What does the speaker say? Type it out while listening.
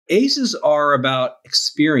ACEs are about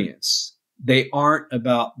experience. They aren't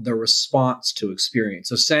about the response to experience.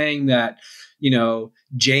 So saying that,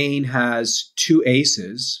 Jane has two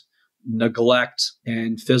ACEs, neglect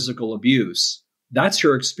and physical abuse, that's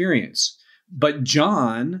her experience. But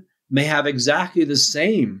John may have exactly the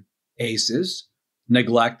same ACEs,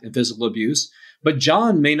 neglect and physical abuse, but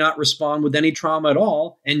John may not respond with any trauma at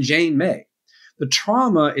all, and Jane may. The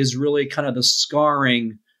trauma is really kind of the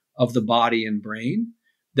scarring of the body and brain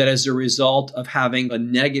that is a result of having a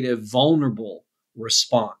negative, vulnerable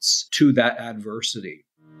response to that adversity.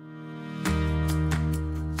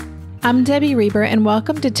 I'm Debbie Reber, and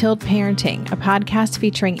welcome to Tilt Parenting, a podcast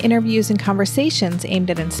featuring interviews and conversations aimed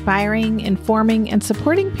at inspiring, informing, and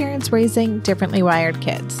supporting parents raising differently wired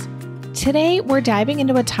kids. Today, we're diving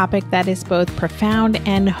into a topic that is both profound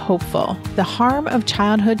and hopeful: the harm of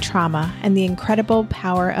childhood trauma and the incredible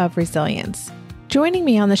power of resilience. Joining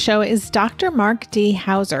me on the show is Dr. Marc D.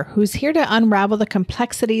 Hauser, who's here to unravel the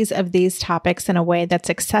complexities of these topics in a way that's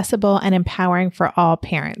accessible and empowering for all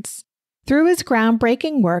parents. Through his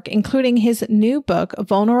groundbreaking work, including his new book,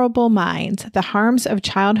 Vulnerable Minds: The Harms of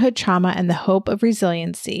Childhood Trauma and the Hope of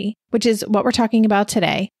Resiliency, which is what we're talking about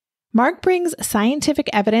today, Marc brings scientific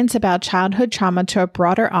evidence about childhood trauma to a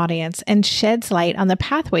broader audience and sheds light on the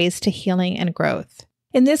pathways to healing and growth.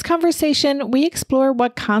 In this conversation, we explore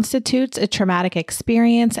what constitutes a traumatic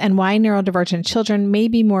experience and why neurodivergent children may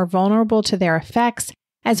be more vulnerable to their effects,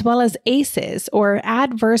 as well as ACEs, or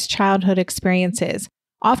adverse childhood experiences,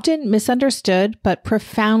 often misunderstood but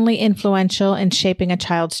profoundly influential in shaping a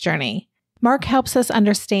child's journey. Marc helps us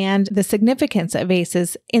understand the significance of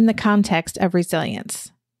ACEs in the context of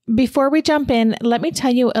resilience. Before we jump in, let me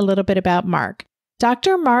tell you a little bit about Marc.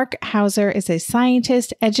 Dr. Marc Hauser is a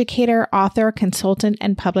scientist, educator, author, consultant,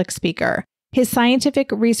 and public speaker. His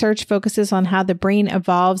scientific research focuses on how the brain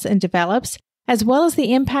evolves and develops, as well as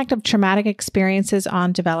the impact of traumatic experiences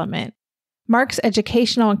on development. Marc's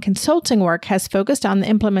educational and consulting work has focused on the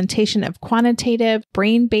implementation of quantitative,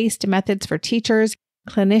 brain-based methods for teachers,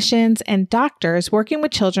 clinicians, and doctors working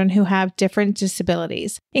with children who have different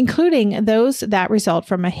disabilities, including those that result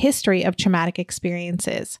from a history of traumatic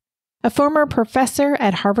experiences. A former professor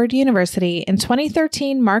at Harvard University, in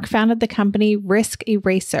 2013, Marc founded the company Risk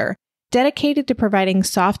Eraser, dedicated to providing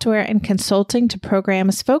software and consulting to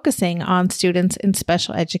programs focusing on students in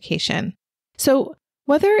special education. So,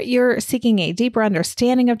 whether you're seeking a deeper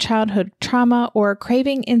understanding of childhood trauma or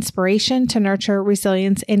craving inspiration to nurture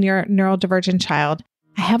resilience in your neurodivergent child,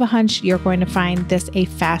 I have a hunch you're going to find this a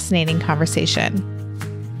fascinating conversation.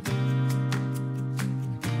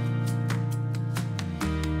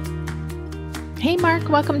 Hey, Marc,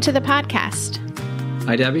 welcome to the podcast.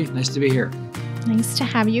 Hi, Debbie. Nice to be here. Nice to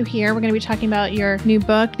have you here. We're going to be talking about your new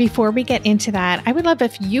book. Before we get into that, I would love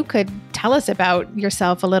if you could tell us about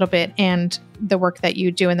yourself a little bit and the work that you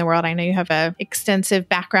do in the world. I know you have an extensive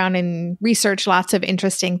background in research, lots of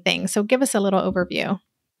interesting things. So give us a little overview.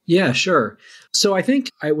 Yeah, sure. So I think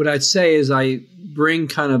what I'd say is I bring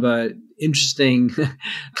kind of a interesting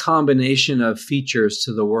combination of features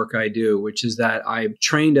to the work I do, which is that I'm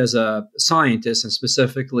trained as a scientist and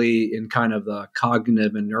specifically in kind of the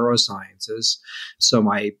cognitive and neurosciences. So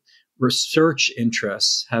my research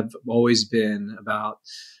interests have always been about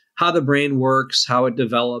how the brain works, how it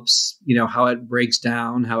develops, how it breaks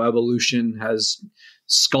down, how evolution has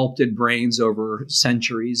sculpted brains over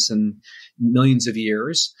centuries and millions of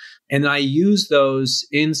years. And I use those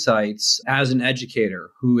insights as an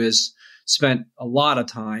educator who has spent a lot of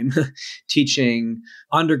time teaching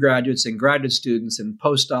undergraduates and graduate students and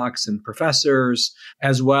postdocs and professors,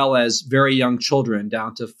 as well as very young children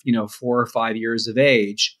down to 4 or 5 years of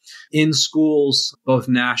age in schools, both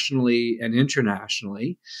nationally and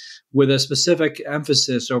internationally, with a specific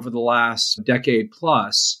emphasis over the last decade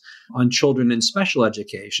plus on children in special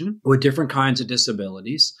education with different kinds of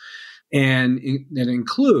disabilities, and that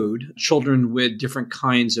include children with different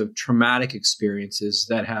kinds of traumatic experiences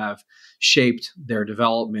that have shaped their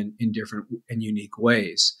development in different and unique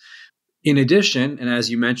ways. In addition, and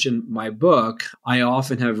as you mentioned, my book, I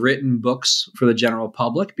often have written books for the general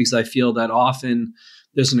public because I feel that often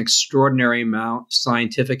there's an extraordinary amount of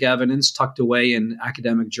scientific evidence tucked away in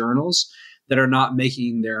academic journals that are not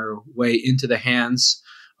making their way into the hands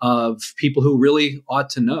of people who really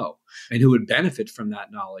ought to know and who would benefit from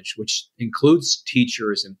that knowledge, which includes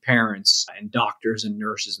teachers and parents and doctors and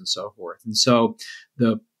nurses and so forth. And so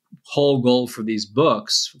the whole goal for these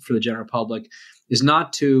books for the general public is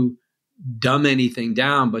not to dumb anything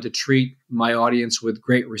down, but to treat my audience with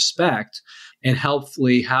great respect and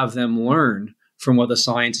helpfully have them learn from what the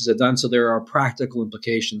scientists have done. So there are practical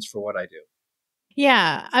implications for what I do.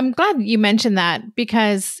 Yeah, I'm glad you mentioned that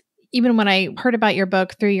because even when I heard about your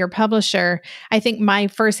book through your publisher, I think my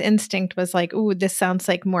first instinct was like, ooh, this sounds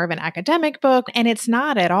like more of an academic book. And it's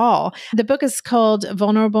not at all. The book is called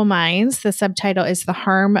Vulnerable Minds. The subtitle is The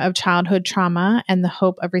Harm of Childhood Trauma and the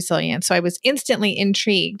Hope of Resilience. So I was instantly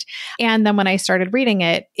intrigued. And then when I started reading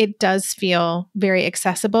it, it does feel very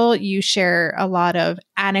accessible. You share a lot of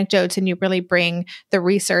anecdotes and you really bring the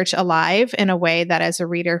research alive in a way that as a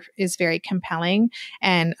reader is very compelling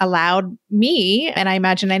and allowed me, and I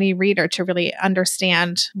imagine any reader, to really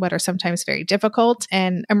understand what are sometimes very difficult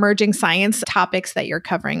and emerging science topics that you're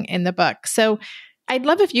covering in the book. So I'd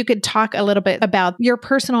love if you could talk a little bit about your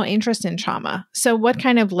personal interest in trauma. So what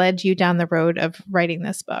kind of led you down the road of writing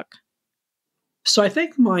this book? So I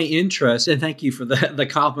think my interest, and thank you for the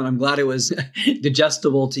compliment. I'm glad it was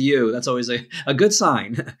digestible to you. That's always a good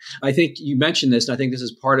sign. I think you mentioned this, and I think this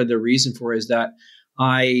is part of the reason for it, is that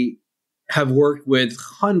I have worked with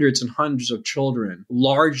hundreds and hundreds of children,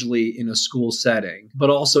 largely in a school setting, but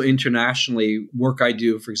also internationally. Work I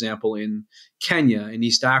do, for example, in Kenya, in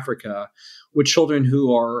East Africa, with children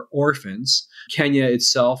who are orphans. Kenya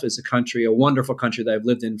itself is a country, a wonderful country that I've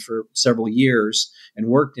lived in for several years and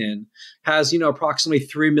worked in, has, approximately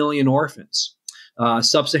 3 million orphans.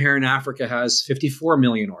 Sub-Saharan Africa has 54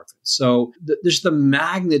 million orphans. So there's the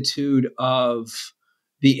magnitude of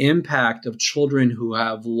the impact of children who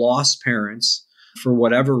have lost parents for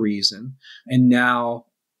whatever reason, and now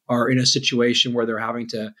are in a situation where they're having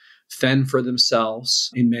to fend for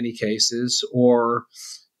themselves in many cases, or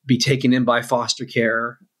be taken in by foster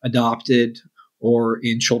care, adopted, or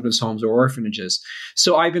in children's homes or orphanages.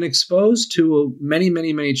 So I've been exposed to many,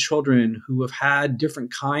 many, many children who have had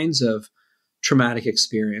different kinds of traumatic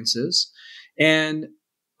experiences. And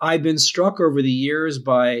I've been struck over the years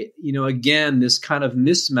by, again, this kind of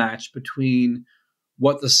mismatch between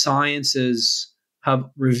what the sciences have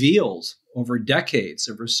revealed over decades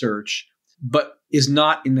of research, but is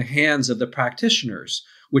not in the hands of the practitioners,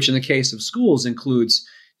 which in the case of schools includes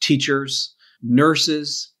teachers,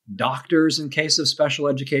 nurses, doctors in case of special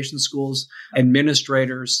education schools,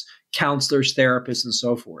 administrators, counselors, therapists, and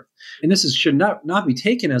so forth. And this should not be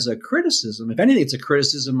taken as a criticism. If anything, it's a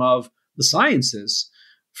criticism of the sciences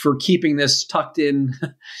for keeping this tucked in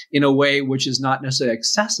a way which is not necessarily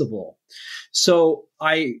accessible. So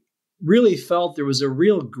I really felt there was a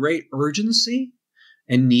real great urgency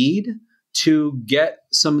and need to get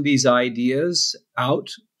some of these ideas out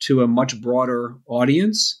to a much broader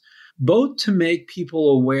audience, both to make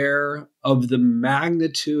people aware of the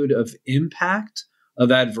magnitude of impact of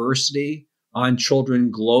adversity on children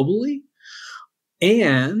globally,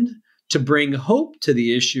 and to bring hope to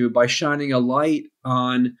the issue by shining a light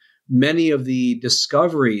on many of the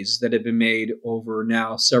discoveries that have been made over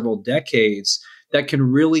now several decades that can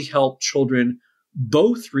really help children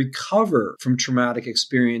both recover from traumatic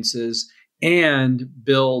experiences and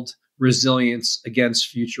build resilience against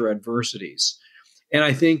future adversities. And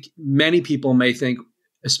I think many people may think,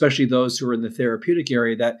 especially those who are in the therapeutic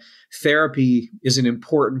area, that therapy is an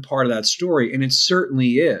important part of that story, and it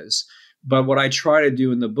certainly is. But what I try to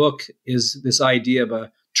do in the book is this idea of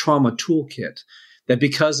a trauma toolkit, that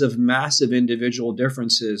because of massive individual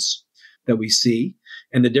differences that we see,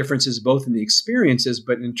 and the differences both in the experiences,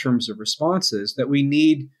 but in terms of responses, that we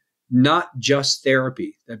need not just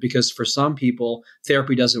therapy, that because for some people,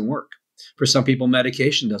 therapy doesn't work. For some people,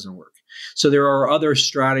 medication doesn't work. So there are other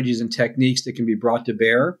strategies and techniques that can be brought to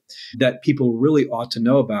bear that people really ought to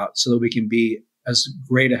know about so that we can be as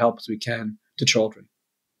great a help as we can to children.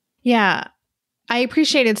 Yeah. I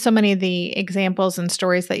appreciated so many of the examples and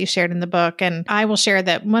stories that you shared in the book. And I will share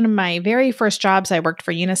that one of my very first jobs, I worked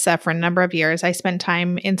for UNICEF for a number of years. I spent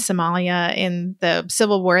time in Somalia in the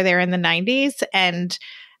civil war there in the 90s. And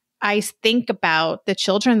I think about the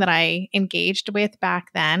children that I engaged with back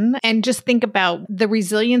then and just think about the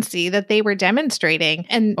resiliency that they were demonstrating.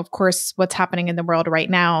 And of course, what's happening in the world right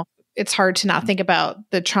now. It's hard to not think about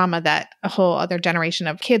the trauma that a whole other generation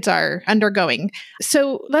of kids are undergoing.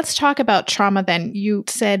 So let's talk about trauma then. You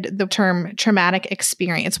said the term traumatic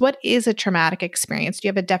experience. What is a traumatic experience? Do you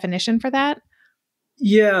have a definition for that?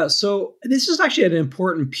 Yeah, so this is actually an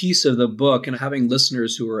important piece of the book, and having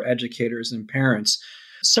listeners who are educators and parents.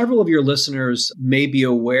 Several of your listeners may be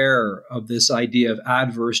aware of this idea of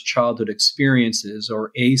adverse childhood experiences,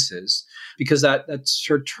 or ACEs, because that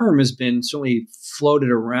term has been certainly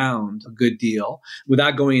floated around a good deal.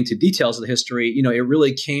 Without going into details of the history, it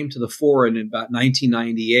really came to the fore in about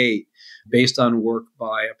 1998, based on work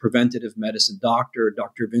by a preventative medicine doctor,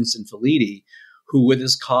 Dr. Vincent Felitti, who with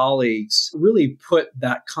his colleagues really put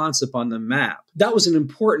that concept on the map. That was an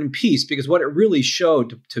important piece because what it really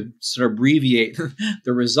showed, to sort of abbreviate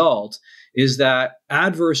the result, is that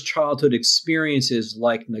adverse childhood experiences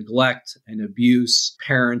like neglect and abuse,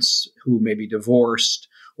 parents who may be divorced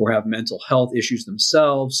or have mental health issues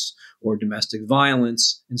themselves, or domestic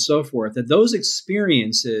violence, and so forth, that those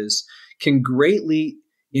experiences can greatly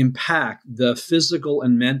impact the physical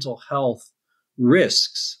and mental health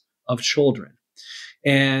risks of children.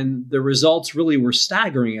 And the results really were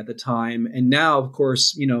staggering at the time. And now, of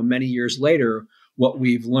course, many years later, what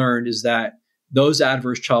we've learned is that those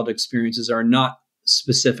adverse childhood experiences are not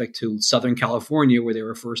specific to Southern California, where they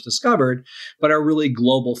were first discovered, but are really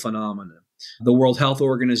global phenomena. The World Health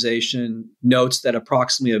Organization notes that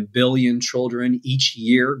approximately 1 billion children each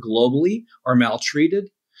year globally are maltreated.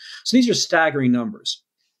 So these are staggering numbers.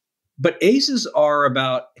 But ACEs are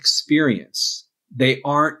about experience. They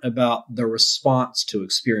aren't about the response to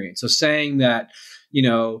experience. So saying that,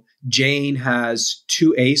 Jane has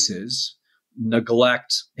 2 ACEs,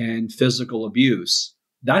 neglect and physical abuse,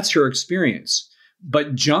 that's her experience.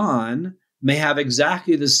 But John may have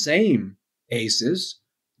exactly the same ACEs,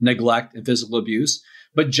 neglect and physical abuse,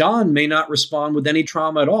 but John may not respond with any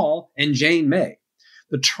trauma at all, and Jane may.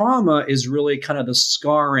 The trauma is really kind of the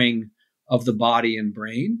scarring of the body and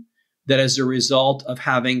brain that is a result of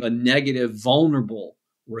having a negative, vulnerable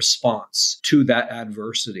response to that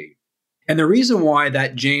adversity. And the reason why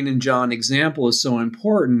that Jane and John example is so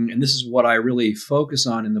important, and this is what I really focus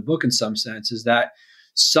on in the book in some sense, is that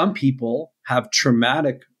some people have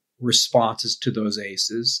traumatic responses to those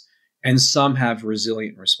ACEs, and some have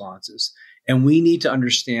resilient responses. And we need to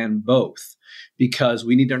understand both, because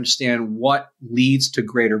we need to understand what leads to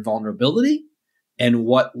greater vulnerability and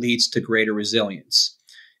what leads to greater resilience.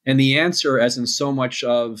 And the answer, as in so much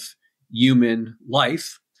of human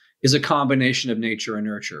life, is a combination of nature and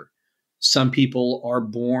nurture. Some people are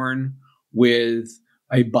born with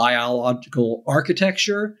a biological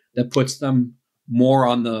architecture that puts them more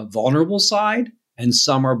on the vulnerable side, and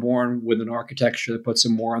some are born with an architecture that puts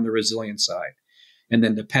them more on the resilient side. And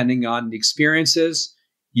then depending on the experiences,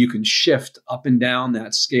 you can shift up and down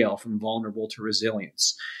that scale from vulnerable to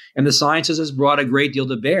resilience. And the sciences has brought a great deal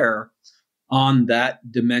to bear on that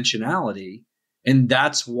dimensionality. And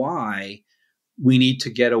that's why we need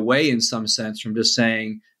to get away in some sense from just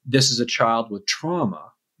saying, this is a child with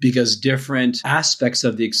trauma, because different aspects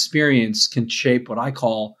of the experience can shape what I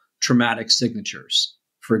call traumatic signatures.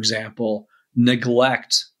 For example,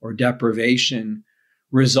 neglect or deprivation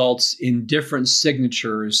results in different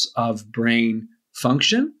signatures of brain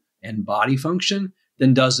function and body function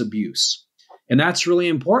than does abuse. And that's really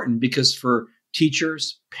important because for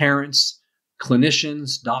teachers, parents,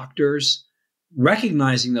 clinicians, doctors,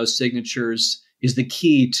 recognizing those signatures is the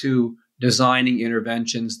key to designing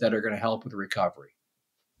interventions that are going to help with recovery.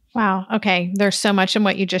 Wow. Okay. There's so much in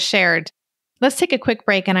what you just shared. Let's take a quick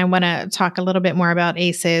break, and I want to talk a little bit more about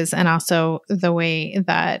ACEs and also the way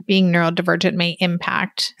that being neurodivergent may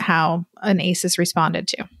impact how an ACE is responded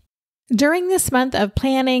to. During this month of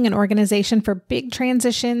planning and organization for big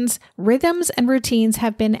transitions, rhythms and routines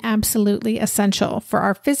have been absolutely essential for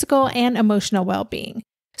our physical and emotional well-being.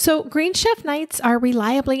 So Green Chef nights are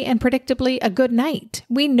reliably and predictably a good night.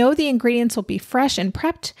 We know the ingredients will be fresh and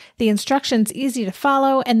prepped, the instructions easy to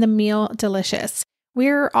follow, and the meal delicious.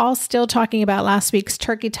 We're all still talking about last week's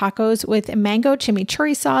turkey tacos with mango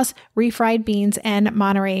chimichurri sauce, refried beans, and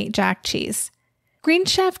Monterey Jack cheese. Green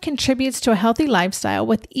Chef contributes to a healthy lifestyle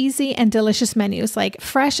with easy and delicious menus like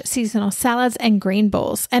fresh seasonal salads and grain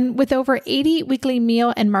bowls. And with over 80 weekly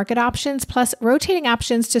meal and market options, plus rotating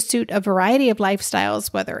options to suit a variety of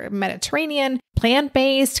lifestyles, whether Mediterranean,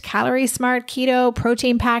 plant-based, calorie-smart, keto,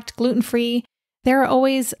 protein-packed, gluten-free, there are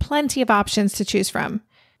always plenty of options to choose from.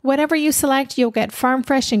 Whatever you select, you'll get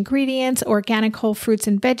farm-fresh ingredients, organic whole fruits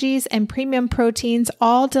and veggies, and premium proteins,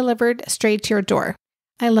 all delivered straight to your door.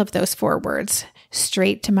 I love those 4 words,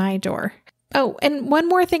 straight to my door. Oh, and one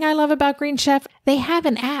more thing I love about Green Chef, they have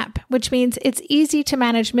an app, which means it's easy to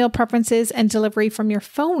manage meal preferences and delivery from your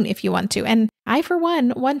phone if you want to. And I, for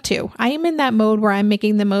one, want to. I am in that mode where I'm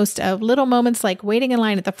making the most of little moments like waiting in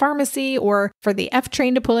line at the pharmacy or for the F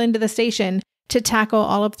train to pull into the station to tackle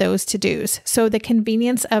all of those to-dos. So the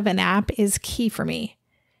convenience of an app is key for me.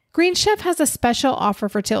 Green Chef has a special offer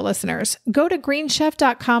for Tilt listeners. Go to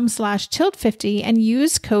greenchef.com/tilt50 and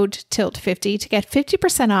use code TILT50 to get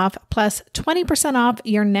 50% off plus 20% off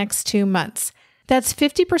your next 2 months. That's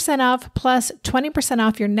 50% off plus 20%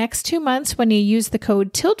 off your next 2 months when you use the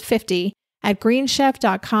code TILT50 at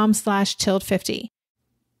greenchef.com/tilt50.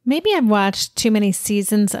 Maybe I've watched too many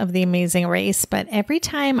seasons of The Amazing Race, but every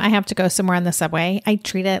time I have to go somewhere on the subway, I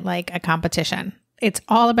treat it like a competition. It's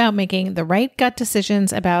all about making the right gut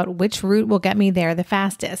decisions about which route will get me there the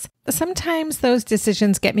fastest. Sometimes those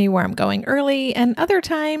decisions get me where I'm going early, and other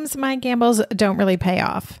times my gambles don't really pay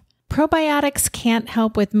off. Probiotics can't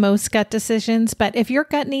help with most gut decisions, but if your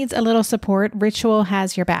gut needs a little support, Ritual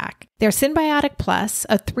has your back. Their Synbiotic Plus,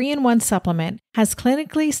 a 3-in-1 supplement, has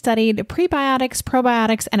clinically studied prebiotics,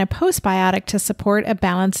 probiotics, and a postbiotic to support a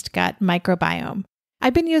balanced gut microbiome.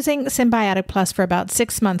 I've been using Synbiotic Plus for about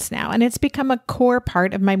 6 months now, and it's become a core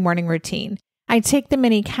part of my morning routine. I take the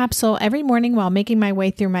mini capsule every morning while making my way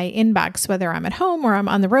through my inbox, whether I'm at home or I'm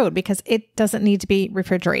on the road, because it doesn't need to be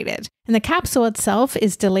refrigerated. And the capsule itself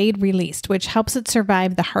is delayed released, which helps it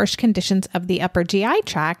survive the harsh conditions of the upper GI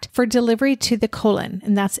tract for delivery to the colon.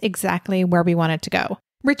 And that's exactly where we want it to go.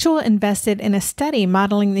 Ritual invested in a study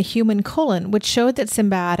modeling the human colon, which showed that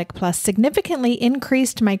Synbiotic Plus significantly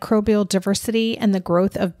increased microbial diversity and the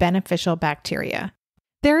growth of beneficial bacteria.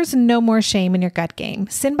 There's no more shame in your gut game.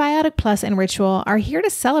 Synbiotic Plus and Ritual are here to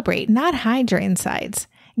celebrate, not hide your insides.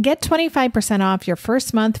 Get 25% off your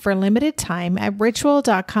first month for a limited time at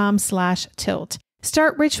ritual.com/tilt.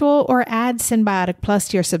 Start Ritual or add Synbiotic Plus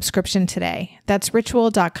to your subscription today. That's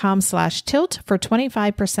ritual.com/tilt for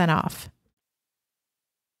 25% off.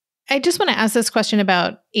 I just want to ask this question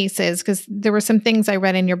about ACEs, because there were some things I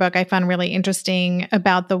read in your book I found really interesting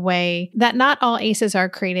about the way that not all ACEs are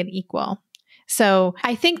created equal. So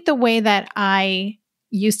I think the way that I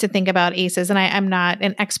used to think about ACEs, and I'm not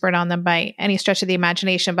an expert on them by any stretch of the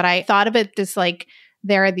imagination, but I thought of it as like,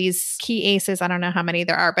 there are these key ACEs. I don't know how many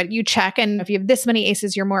there are, but you check, and if you have this many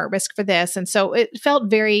ACEs, you're more at risk for this. And so it felt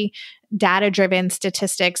very data-driven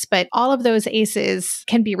statistics, but all of those ACEs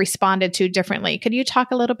can be responded to differently. Could you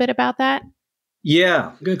talk a little bit about that?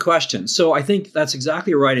 Yeah, good question. So I think that's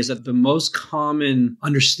exactly right, is that the most common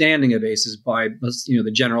understanding of ACEs by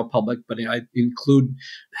the general public, but I include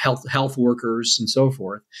health workers and so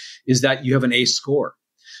forth, is that you have an ACE score.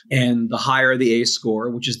 And the higher the ACE score,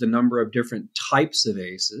 which is the number of different types of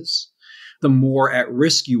ACEs, the more at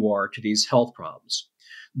risk you are to these health problems.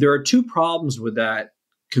 There are two problems with that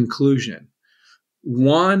conclusion.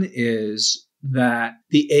 One is that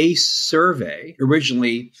the ACE survey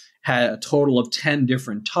originally had a total of 10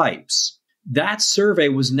 different types. That survey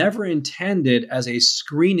was never intended as a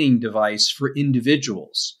screening device for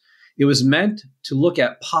individuals. It was meant to look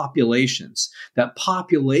at populations, that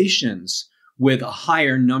populations with a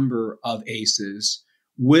higher number of ACEs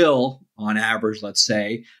will, on average, let's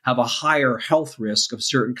say, have a higher health risk of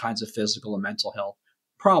certain kinds of physical and mental health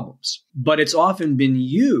problems. But it's often been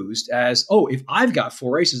used as, if I've got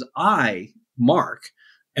 4 ACEs, I, Mark,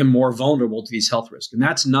 am more vulnerable to these health risks. And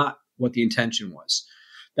that's not what the intention was.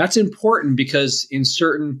 That's important because in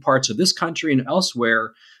certain parts of this country and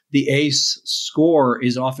elsewhere, the ACE score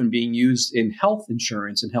is often being used in health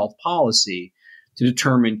insurance and health policy to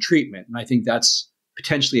determine treatment. And I think that's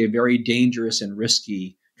potentially a very dangerous and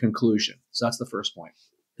risky conclusion. So that's the first point.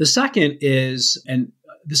 The second is, and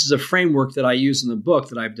this is a framework that I use in the book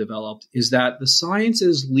that I've developed, is that the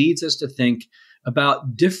sciences leads us to think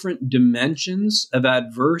about different dimensions of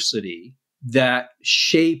adversity that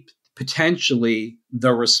shape potentially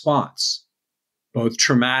the response, both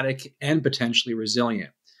traumatic and potentially resilient.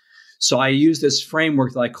 So I use this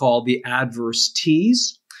framework that I call the adverse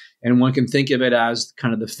T's, and one can think of it as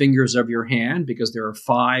kind of the fingers of your hand because there are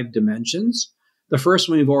 5 dimensions. The first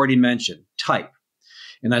one we've already mentioned, type.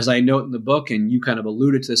 And as I note in the book, and you kind of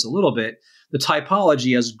alluded to this a little bit, the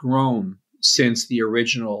typology has grown since the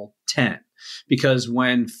original 10. Because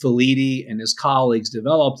when Felitti and his colleagues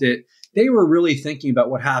developed it, they were really thinking about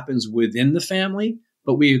what happens within the family.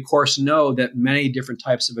 But we, of course, know that many different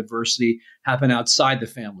types of adversity happen outside the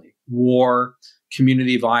family. War,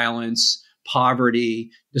 community violence, poverty,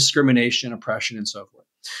 discrimination, oppression, and so forth.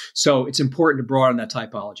 So it's important to broaden that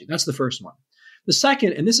typology. That's the first one. The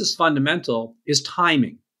second, and this is fundamental, is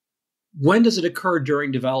timing. When does it occur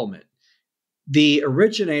during development? The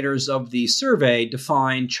originators of the survey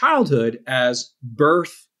define childhood as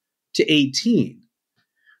birth to 18.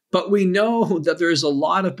 But we know that there's a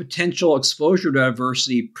lot of potential exposure to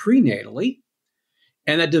adversity prenatally,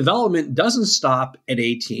 and that development doesn't stop at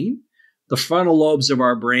 18. The frontal lobes of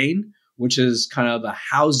our brain, which is kind of the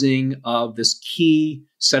housing of this key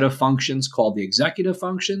set of functions called the executive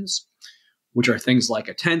functions, which are things like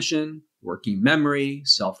attention, working memory,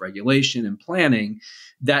 self-regulation, and planning,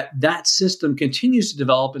 that system continues to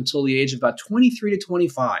develop until the age of about 23 to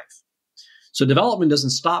 25. So development doesn't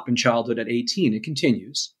stop in childhood at 18, it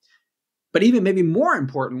continues. But even maybe more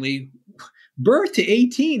importantly, Birth to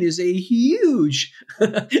 18 is a huge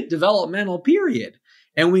developmental period.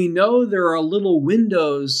 And we know there are little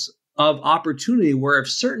windows of opportunity where if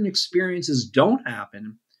certain experiences don't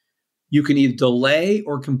happen, you can either delay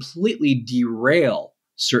or completely derail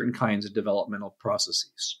certain kinds of developmental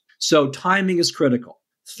processes. So timing is critical.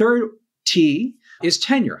 Third T is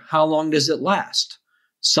tenure. How long does it last?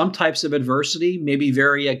 Some types of adversity may be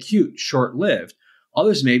very acute, short-lived.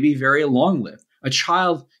 Others may be very long-lived. A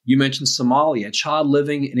child, you mentioned Somalia, a child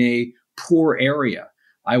living in a poor area.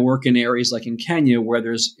 I work in areas like in Kenya where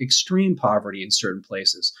there's extreme poverty in certain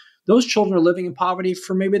places. Those children are living in poverty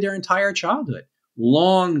for maybe their entire childhood,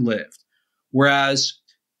 long-lived. Whereas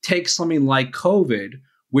take something like COVID,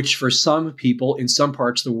 which for some people in some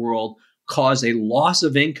parts of the world caused a loss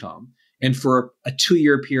of income, and for a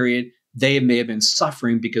 2-year period, they may have been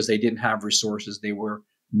suffering because they didn't have resources they were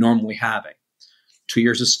normally having. 2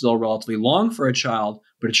 years is still relatively long for a child,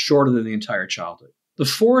 but it's shorter than the entire childhood. The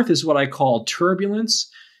fourth is what I call turbulence,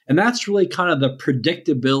 and that's really kind of the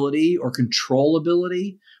predictability or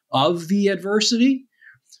controllability of the adversity.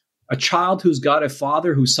 A child who's got a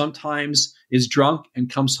father who sometimes is drunk and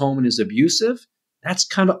comes home and is abusive, that's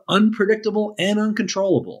kind of unpredictable and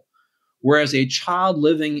uncontrollable. Whereas a child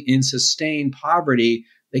living in sustained poverty,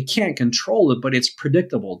 they can't control it, but it's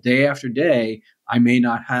predictable. Day after day, I may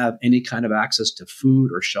not have any kind of access to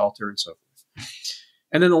food or shelter and so forth.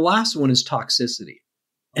 And then the last one is toxicity.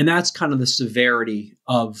 And that's kind of the severity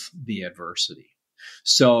of the adversity.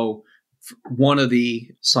 So one of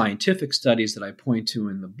the scientific studies that I point to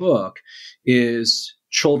in the book is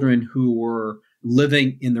children who were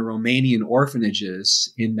living in the Romanian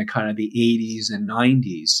orphanages in the kind of the 80s and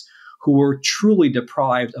 90s who were truly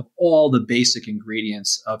deprived of all the basic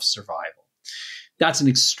ingredients of survival. That's an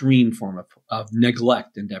extreme form of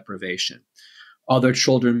neglect and deprivation. Other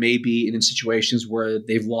children may be in situations where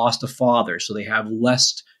they've lost a father, so they have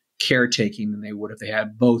less caretaking than they would if they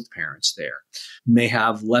had both parents there. May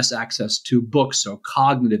have less access to books, so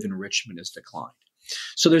cognitive enrichment is declined.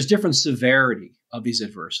 So there's different severity of these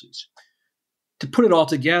adversities. To put it all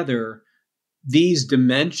together, these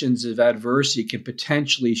dimensions of adversity can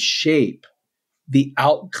potentially shape the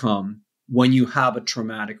outcome when you have a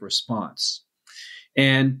traumatic response.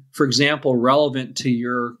 And for example, relevant to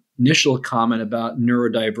your initial comment about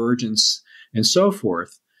neurodivergence and so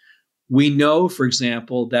forth, we know, for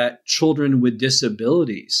example, that children with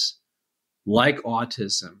disabilities like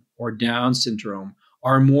autism or Down syndrome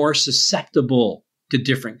are more susceptible to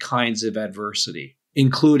different kinds of adversity,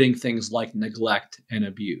 including things like neglect and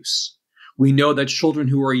abuse. We know that children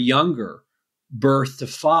who are younger, birth to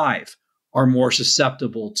 5, are more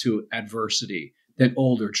susceptible to adversity than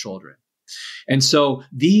older children. And so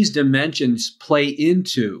these dimensions play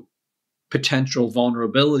into potential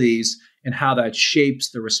vulnerabilities and how that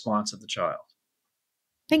shapes the response of the child.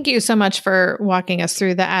 Thank you so much for walking us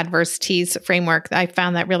through the adverse T's framework. I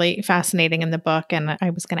found that really fascinating in the book, and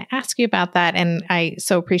I was going to ask you about that, and I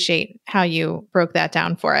so appreciate how you broke that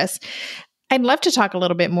down for us. I'd love to talk a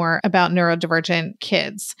little bit more about neurodivergent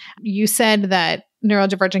kids. You said that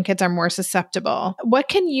neurodivergent kids are more susceptible. What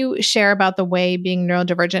can you share about the way being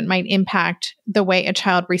neurodivergent might impact the way a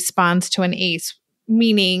child responds to an ACE,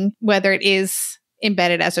 meaning whether it is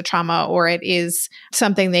embedded as a trauma or it is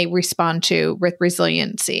something they respond to with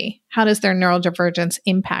resiliency? How does their neurodivergence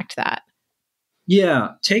impact that? Yeah.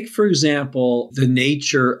 Take, for example, the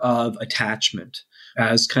nature of attachment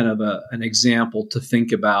as kind of an example to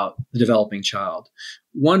think about the developing child.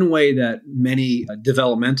 One way that many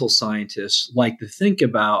developmental scientists like to think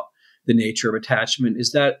about the nature of attachment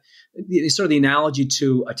is that sort of the analogy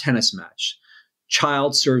to a tennis match.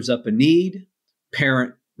 Child serves up a need,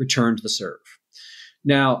 parent returns the serve.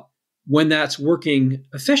 Now, when that's working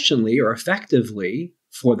efficiently or effectively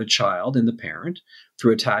for the child and the parent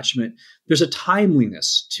through attachment, there's a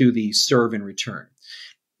timeliness to the serve and return.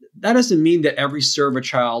 That doesn't mean that every serve a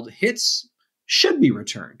child hits should be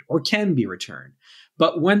returned or can be returned.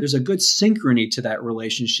 But when there's a good synchrony to that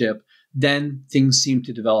relationship, then things seem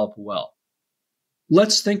to develop well.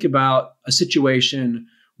 Let's think about a situation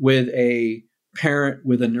with a parent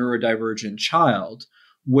with a neurodivergent child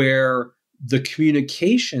where the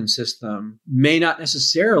communication system may not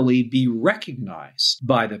necessarily be recognized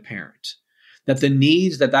by the parent, that the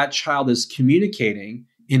needs that that child is communicating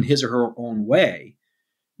in his or her own way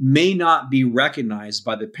may not be recognized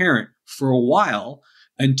by the parent for a while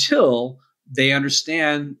until they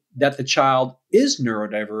understand that the child is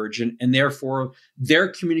neurodivergent and therefore their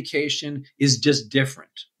communication is just different.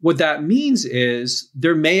 What that means is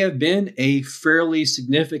there may have been a fairly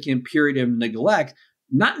significant period of neglect,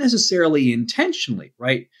 not necessarily intentionally,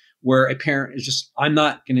 right? where a parent is just, I'm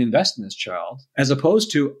not going to invest in this child, as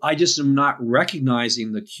opposed to, I just am not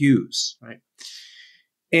recognizing the cues, right?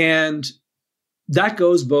 And that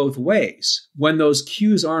goes both ways. When those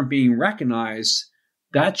cues aren't being recognized,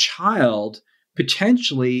 that child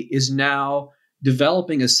potentially is now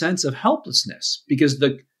developing a sense of helplessness because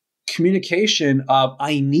the communication of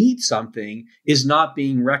I need something is not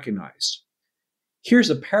being recognized. Here's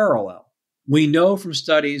a parallel. We know from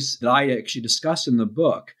studies that I actually discussed in the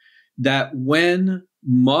book that when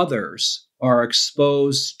mothers are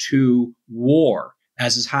exposed to war,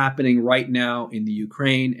 as is happening right now in the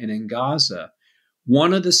Ukraine and in Gaza,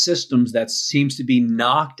 one of the systems that seems to be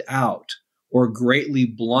knocked out or greatly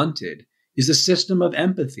blunted is a system of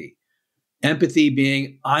empathy. Empathy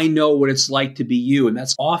being, I know what it's like to be you. And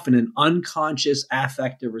that's often an unconscious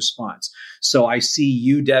affective response. So I see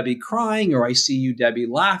you, Debbie, crying, or I see you, Debbie,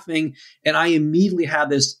 laughing. And I immediately have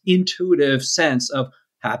this intuitive sense of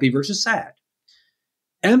happy versus sad.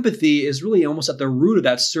 Empathy is really almost at the root of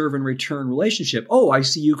that serve and return relationship. Oh, I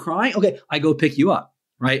see you crying. Okay, I go pick you up,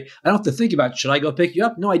 right? I don't have to think about, should I go pick you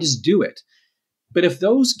up? No, I just do it. But if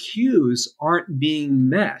those cues aren't being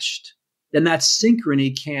meshed, then that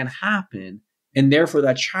synchrony can't happen. And therefore,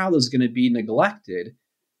 that child is going to be neglected.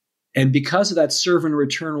 And because of that serve and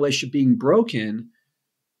return relationship being broken,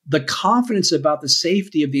 the confidence about the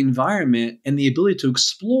safety of the environment and the ability to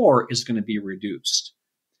explore is going to be reduced.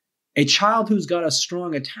 A child who's got a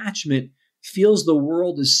strong attachment feels the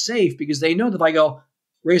world is safe because they know that if I go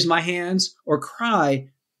raise my hands or cry,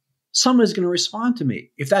 someone is going to respond to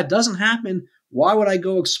me. If that doesn't happen, why would I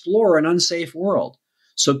go explore an unsafe world?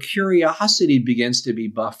 So curiosity begins to be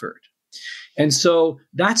buffered. And so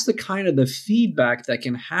that's the kind of the feedback that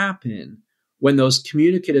can happen when those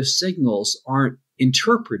communicative signals aren't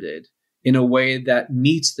interpreted in a way that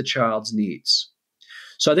meets the child's needs.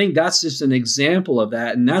 So I think that's just an example of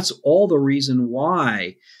that. And that's all the reason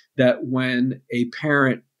why that when a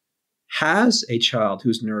parent has a child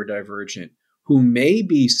who's neurodivergent, who may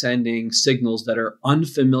be sending signals that are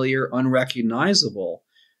unfamiliar, unrecognizable,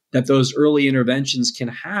 that those early interventions can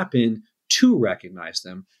happen to recognize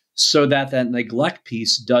them so that that neglect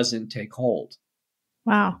piece doesn't take hold.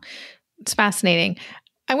 Wow. It's fascinating.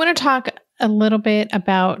 I want to talk a little bit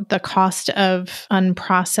about the cost of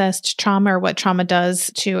unprocessed trauma or what trauma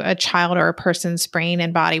does to a child or a person's brain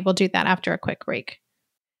and body. We'll do that after a quick break.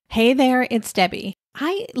 Hey there, it's Debbie.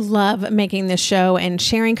 I love making this show and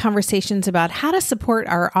sharing conversations about how to support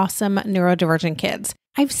our awesome neurodivergent kids.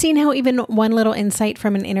 I've seen how even one little insight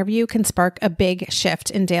from an interview can spark a big shift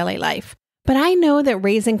in daily life. But I know that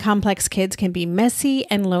raising complex kids can be messy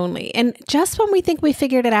and lonely. And just when we think we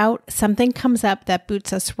figured it out, something comes up that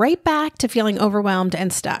boots us right back to feeling overwhelmed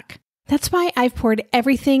and stuck. That's why I've poured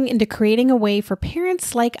everything into creating a way for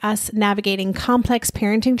parents like us navigating complex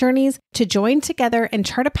parenting journeys to join together and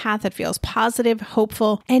chart a path that feels positive,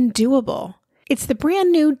 hopeful, and doable. It's the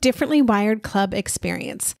brand new Differently Wired Club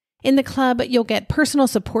experience. In the club, you'll get personal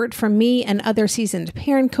support from me and other seasoned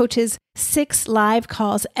parent coaches, 6 live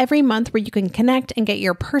calls every month where you can connect and get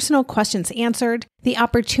your personal questions answered, the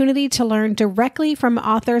opportunity to learn directly from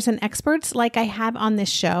authors and experts like I have on this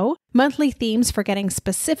show, monthly themes for getting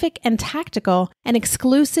specific and tactical, an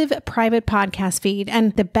exclusive private podcast feed,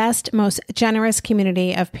 and the best, most generous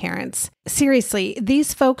community of parents. Seriously,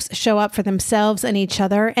 these folks show up for themselves and each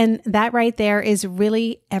other, and that right there is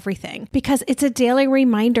really everything because it's a daily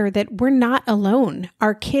reminder that we're not alone.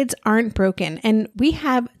 Our kids aren't broken, and we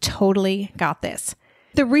have totally got this.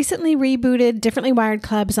 The recently rebooted Differently Wired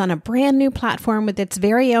Club is on a brand new platform with its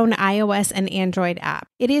very own iOS and Android app.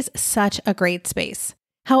 It is such a great space.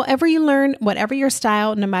 However you learn, whatever your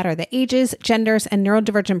style, no matter the ages, genders, and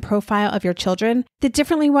neurodivergent profile of your children, the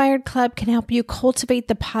Differently Wired Club can help you cultivate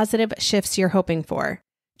the positive shifts you're hoping for.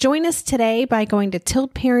 Join us today by going to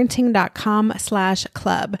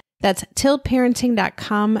tiltparenting.com/club. That's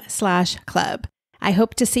tiltparenting.com/club. I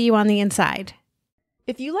hope to see you on the inside.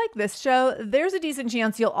 If you like this show, there's a decent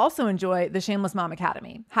chance you'll also enjoy the Shameless Mom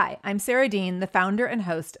Academy. Hi, I'm Sarah Dean, the founder and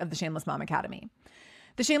host of the Shameless Mom Academy.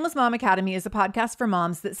 The Shameless Mom Academy is a podcast for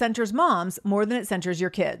moms that centers moms more than it centers your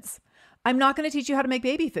kids. I'm not going to teach you how to make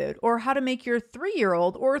baby food or how to make your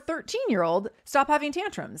 3-year-old or 13-year-old stop having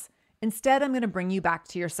tantrums. Instead, I'm going to bring you back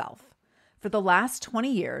to yourself. For the last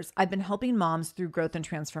 20 years, I've been helping moms through growth and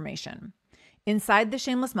transformation. Inside the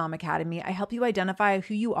Shameless Mom Academy, I help you identify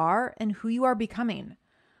who you are and who you are becoming.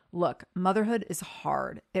 Look, motherhood is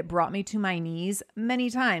hard. It brought me to my knees many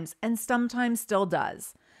times and sometimes still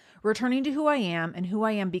does. Returning to who I am and who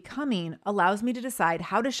I am becoming allows me to decide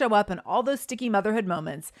how to show up in all those sticky motherhood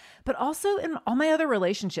moments, but also in all my other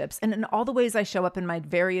relationships and in all the ways I show up in my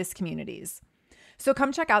various communities. So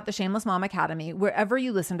come check out the Shameless Mom Academy wherever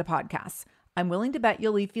you listen to podcasts. I'm willing to bet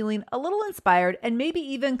you'll leave feeling a little inspired and maybe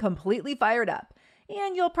even completely fired up.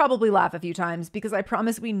 And you'll probably laugh a few times because I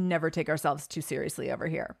promise we never take ourselves too seriously over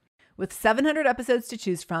here. With 700 episodes to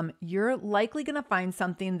choose from, you're likely going to find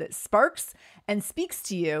something that sparks and speaks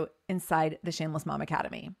to you inside the Shameless Mom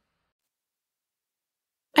Academy.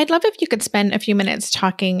 I'd love if you could spend a few minutes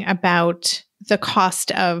talking about the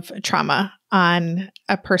cost of trauma on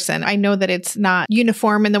a person. I know that it's not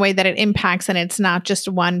uniform in the way that it impacts, and it's not just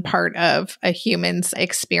one part of a human's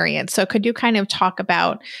experience. So could you kind of talk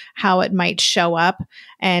about how it might show up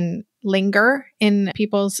and linger in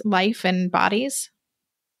people's life and bodies?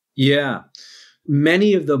 Yeah.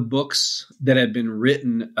 Many of the books that have been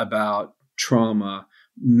written about trauma,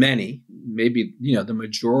 maybe, the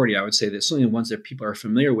majority, I would say that certainly the ones that people are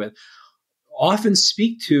familiar with, often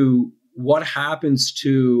speak to what happens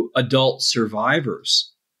to adult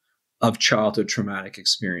survivors of childhood traumatic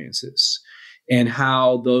experiences and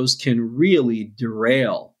how those can really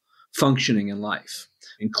derail functioning in life,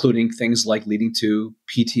 including things like leading to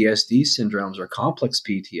PTSD syndromes or complex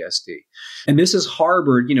PTSD. And this is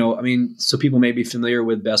harbored, so people may be familiar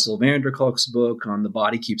with Bessel van der Kolk's book on The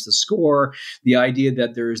Body Keeps the Score, the idea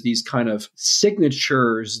that there's these kind of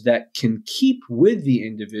signatures that can keep with the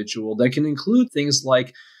individual that can include things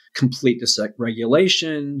like complete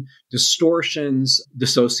dysregulation, distortions,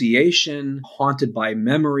 dissociation, haunted by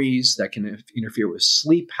memories that can interfere with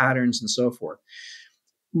sleep patterns and so forth.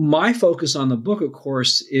 My focus on the book, of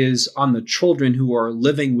course, is on the children who are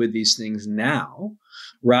living with these things now,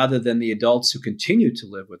 rather than the adults who continue to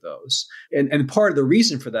live with those. And part of the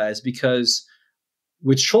reason for that is because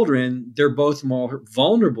with children, they're both more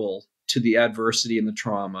vulnerable to the adversity and the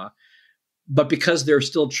trauma. But because they're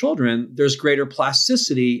still children, there's greater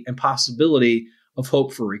plasticity and possibility of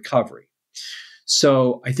hope for recovery.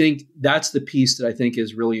 So I think that's the piece that I think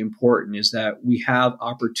is really important, is that we have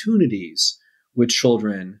opportunities with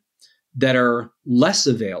children that are less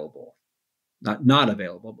available, not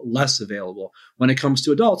available, but less available when it comes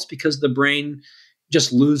to adults, because the brain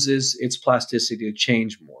just loses its plasticity to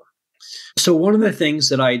change more. So one of the things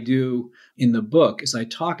that I do in the book is I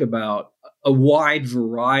talk about a wide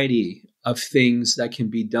variety of things that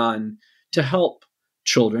can be done to help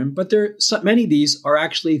children, but many of these are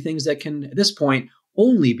actually things that can, at this point,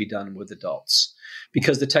 only be done with adults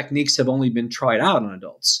because the techniques have only been tried out on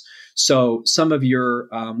adults. So some of your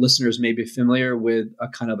listeners may be familiar with a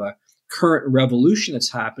kind of a current revolution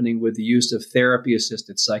that's happening with the use of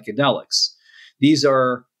therapy-assisted psychedelics. These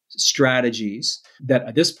are strategies that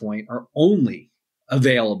at this point are only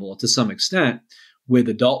available to some extent with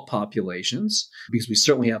adult populations, because we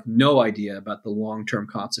certainly have no idea about the long-term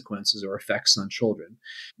consequences or effects on children.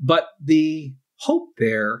 But the hope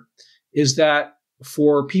there is that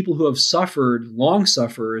for people who have long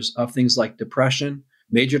sufferers of things like depression,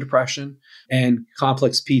 major depression, and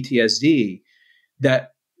complex PTSD,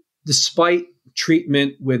 that despite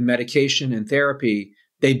treatment with medication and therapy,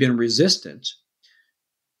 they've been resistant.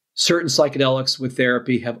 Certain psychedelics with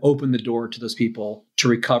therapy have opened the door to those people to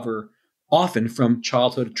recover, often from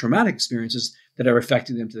childhood traumatic experiences that are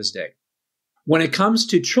affecting them to this day. When it comes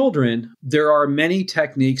to children, there are many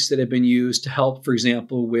techniques that have been used to help, for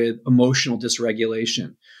example, with emotional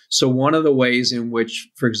dysregulation. So one of the ways in which,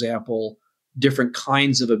 for example, different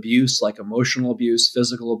kinds of abuse, like emotional abuse,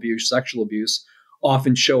 physical abuse, sexual abuse,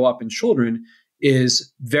 often show up in children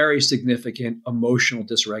is very significant emotional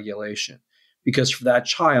dysregulation. Because for that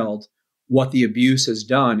child, what the abuse has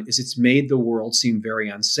done is it's made the world seem very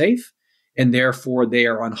unsafe, and therefore they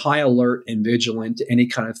are on high alert and vigilant to any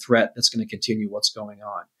kind of threat that's going to continue what's going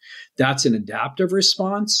on. That's an adaptive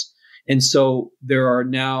response. And so there are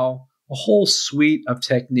now a whole suite of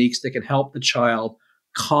techniques that can help the child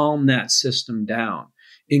calm that system down,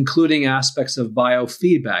 including aspects of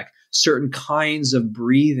biofeedback, certain kinds of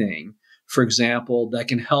breathing, for example, that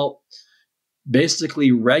can help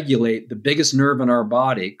basically regulate the biggest nerve in our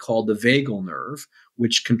body called the vagal nerve,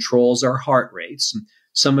 which controls our heart rates. And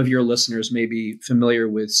some of your listeners may be familiar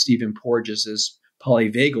with Stephen Porges'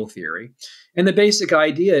 polyvagal theory. And the basic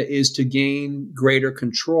idea is to gain greater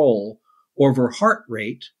control over heart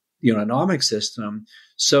rate, the autonomic system,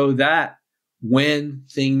 so that when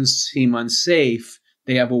things seem unsafe,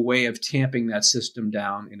 they have a way of tamping that system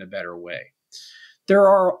down in a better way. There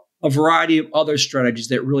are a variety of other strategies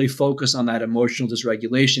that really focus on that emotional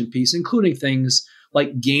dysregulation piece, including things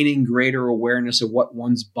like gaining greater awareness of what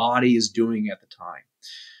one's body is doing at the time.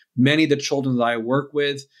 Many of the children that I work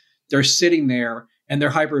with, they're sitting there and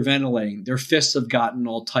they're hyperventilating. Their fists have gotten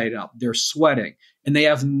all tied up. They're sweating and they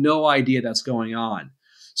have no idea that's going on.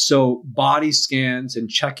 So body scans and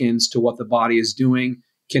check-ins to what the body is doing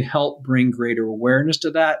can help bring greater awareness to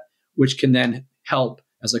that, which can then help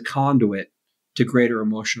as a conduit to greater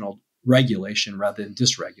emotional regulation rather than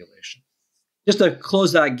dysregulation. Just to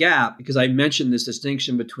close that gap, because I mentioned this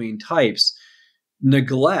distinction between types,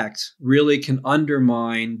 neglect really can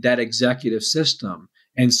undermine that executive system.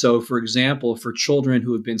 And so, for example, for children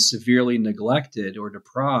who have been severely neglected or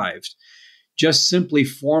deprived, just simply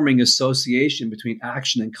forming association between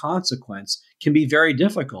action and consequence can be very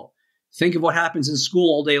difficult. Think of what happens in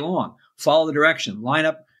school all day long. Follow the direction, line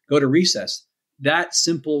up, go to recess. That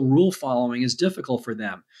simple rule following is difficult for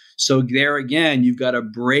them. So there again, you've got to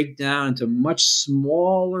break down into much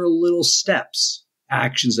smaller little steps,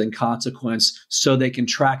 actions and consequence, so they can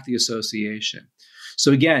track the association.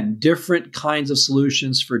 So again, different kinds of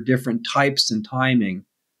solutions for different types and timing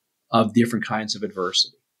of different kinds of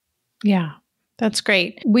adversity. Yeah. That's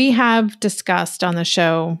great. We have discussed on the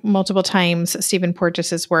show multiple times Stephen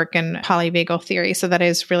Porges's work in polyvagal theory. So that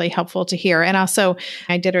is really helpful to hear. And also,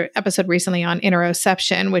 I did an episode recently on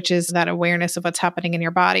interoception, which is that awareness of what's happening in your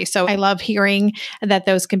body. So I love hearing that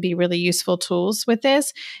those can be really useful tools with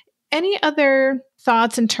this. Any other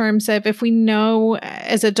thoughts in terms of if we know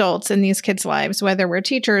as adults in these kids' lives, whether we're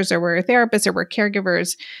teachers or we're therapists or we're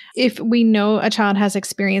caregivers, if we know a child has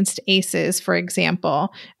experienced ACEs, for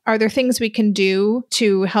example, are there things we can do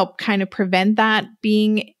to help kind of prevent that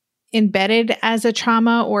being embedded as a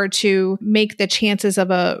trauma or to make the chances of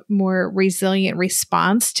a more resilient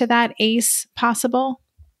response to that ACE possible?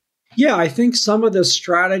 Yeah, I think some of the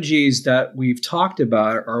strategies that we've talked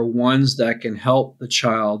about are ones that can help the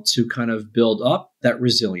child to kind of build up that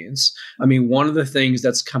resilience. I mean, one of the things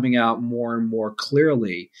that's coming out more and more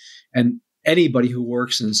clearly, and anybody who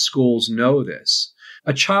works in schools know this,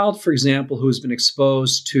 a child, for example, who's been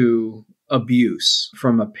exposed to abuse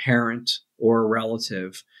from a parent or a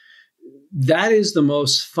relative, that is the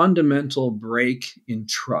most fundamental break in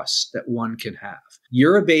trust that one can have.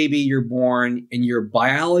 You're a baby, you're born, and your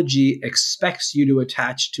biology expects you to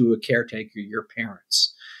attach to a caretaker, your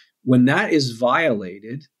parents. When that is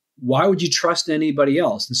violated, why would you trust anybody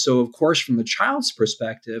else? And so, of course, from the child's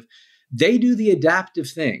perspective, they do the adaptive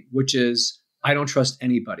thing, which is, I don't trust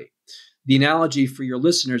anybody. The analogy for your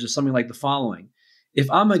listeners is something like the following. If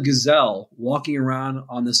I'm a gazelle walking around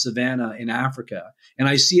on the savannah in Africa and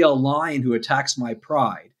I see a lion who attacks my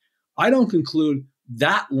pride, I don't conclude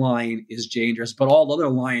that lion is dangerous, but all other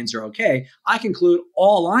lions are okay. I conclude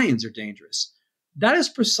all lions are dangerous. That is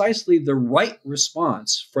precisely the right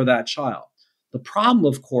response for that child. The problem,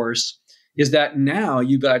 of course, is that now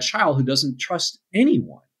you've got a child who doesn't trust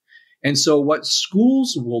anyone. And so what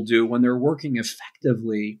schools will do when they're working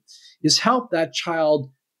effectively is help that child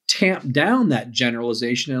tamp down that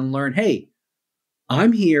generalization and learn, hey,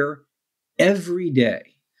 I'm here every day.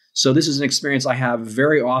 So this is an experience I have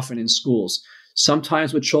very often in schools.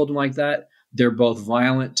 Sometimes with children like that, they're both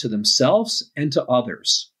violent to themselves and to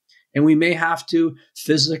others. And we may have to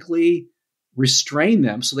physically restrain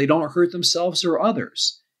them so they don't hurt themselves or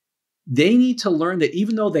others. They need to learn that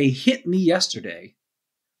even though they hit me yesterday,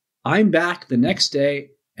 I'm back the next day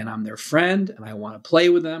and I'm their friend and I want to play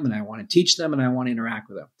with them and I want to teach them and I want to interact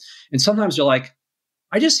with them. And sometimes they're like,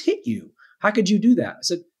 I just hit you. How could you do that? I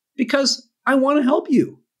said, because I want to help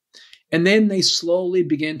you. And then they slowly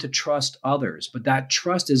begin to trust others. But that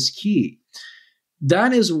trust is key.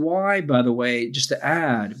 That is why, by the way, just to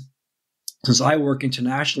add, since I work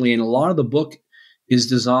internationally and a lot of the book is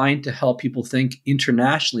designed to help people think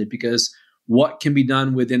internationally, because what can be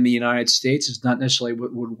done within the United States is not necessarily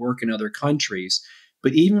what would work in other countries.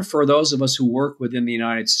 But even for those of us who work within the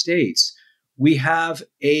United States, we have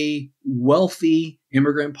a wealthy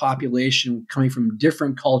immigrant population coming from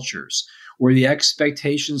different cultures where the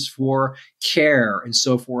expectations for care and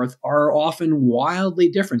so forth are often wildly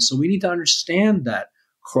different. So we need to understand that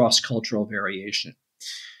cross-cultural variation.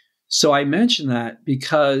 So I mention that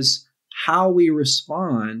because how we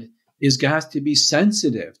respond has to be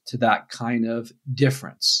sensitive to that kind of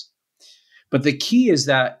difference. But the key is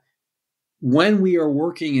that when we are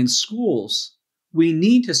working in schools, we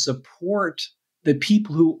need to support the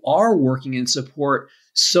people who are working in support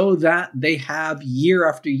so that they have year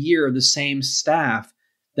after year the same staff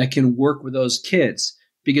that can work with those kids.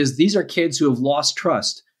 Because these are kids who have lost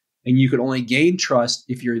trust, and you can only gain trust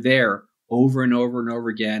if you're there over and over and over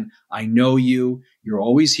again. I know you, you're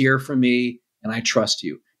always here for me, and I trust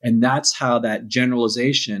you. And that's how that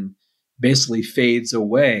generalization basically fades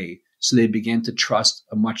away. So they begin to trust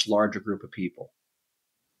a much larger group of people.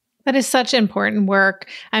 That is such important work.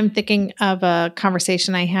 I'm thinking of a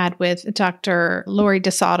conversation I had with Dr. Lori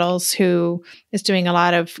DeSottles, who is doing a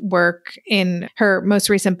lot of work in her most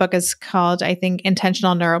recent book is called, I think,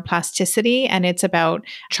 Intentional Neuroplasticity, and it's about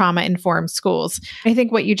trauma-informed schools. I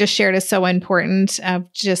think what you just shared is so important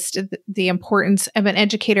of just the importance of an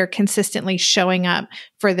educator consistently showing up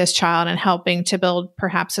for this child and helping to build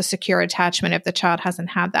perhaps a secure attachment if the child hasn't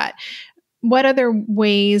had that. What other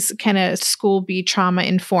ways can a school be trauma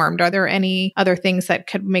informed? Are there any other things that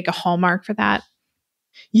could make a hallmark for that?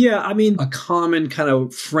 Yeah, I mean, a common kind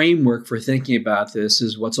of framework for thinking about this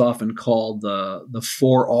is what's often called the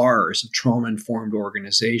 4 Rs of trauma-informed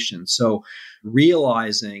organization. So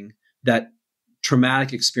realizing that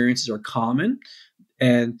traumatic experiences are common,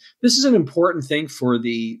 and this is an important thing for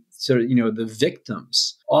the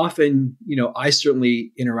victims. Often, I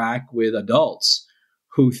certainly interact with adults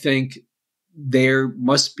who think there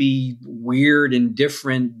must be weird and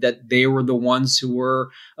different that they were the ones who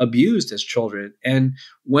were abused as children. And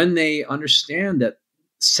when they understand that,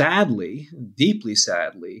 sadly, deeply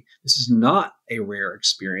sadly, this is not a rare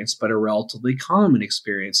experience, but a relatively common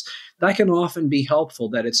experience, that can often be helpful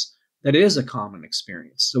that it is a common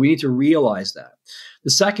experience. So we need to realize that.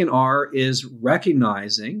 The second R is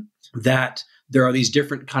recognizing that there are these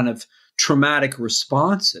different kind of traumatic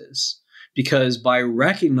responses. Because by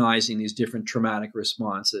recognizing these different traumatic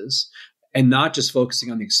responses and not just focusing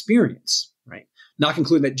on the experience, right? Not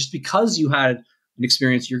concluding that just because you had an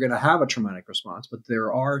experience, you're going to have a traumatic response, but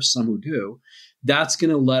there are some who do. That's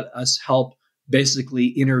going to let us help basically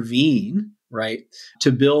intervene, right?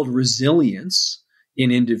 To build resilience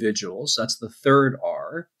in individuals. That's the third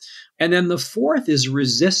R. And then the fourth is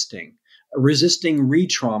resisting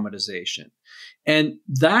re-traumatization. And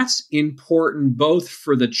that's important both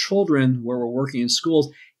for the children where we're working in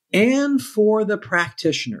schools and for the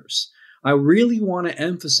practitioners. I really want to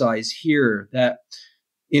emphasize here that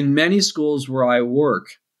in many schools where I work,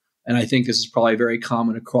 and I think this is probably very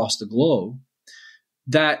common across the globe,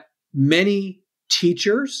 that many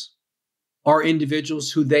teachers are individuals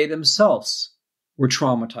who they themselves were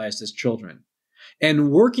traumatized as children. And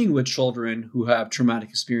working with children who have traumatic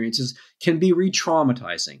experiences can be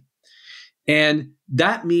re-traumatizing. And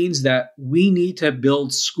that means that we need to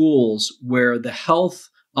build schools where the health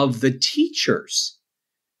of the teachers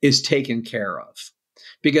is taken care of.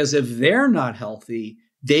 Because if they're not healthy,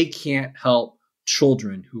 they can't help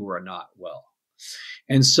children who are not well.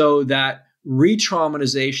 And so that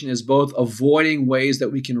re-traumatization is both avoiding ways that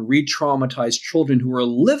we can re-traumatize children who are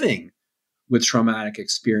living with traumatic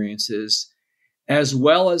experiences, as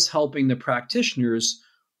well as helping the practitioners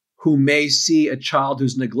who may see a child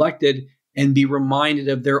who's neglected and be reminded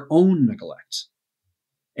of their own neglect.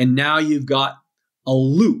 And now you've got a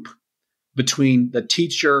loop between the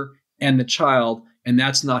teacher and the child, and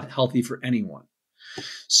that's not healthy for anyone.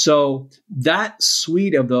 So that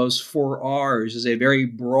suite of those 4 Rs is a very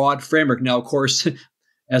broad framework. Now, of course,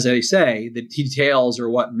 as I say, the details are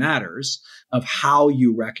what matters of how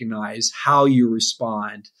you recognize, how you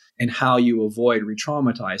respond, and how you avoid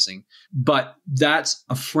re-traumatizing. But that's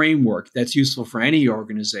a framework that's useful for any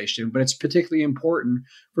organization, but it's particularly important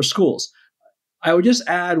for schools. I would just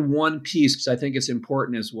add one piece because I think it's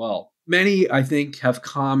important as well. Many, I think, have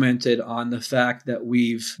commented on the fact that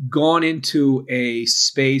we've gone into a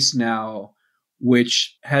space now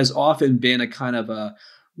which has often been a kind of a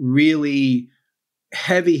really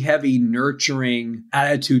heavy nurturing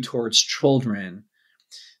attitude towards children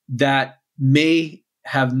that may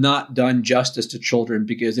have not done justice to children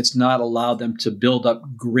because it's not allowed them to build up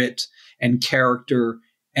grit and character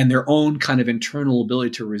and their own kind of internal ability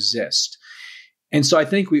to resist. And so I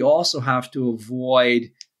think we also have to avoid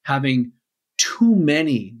having too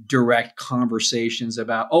many direct conversations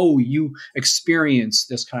about, oh, you experienced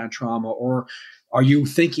this kind of trauma, or are you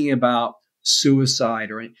thinking about suicide,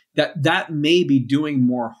 or that may be doing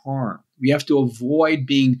more harm. We have to avoid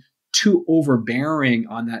being too overbearing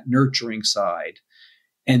on that nurturing side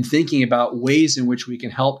and thinking about ways in which we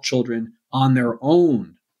can help children on their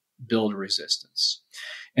own build resistance.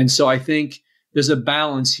 And so I think there's a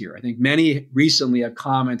balance here. I think many recently have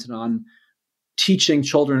commented on teaching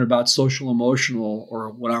children about social emotional, or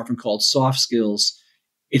what I often call soft skills.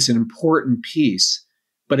 It's an important piece,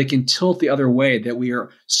 but it can tilt the other way, that we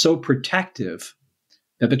are so protective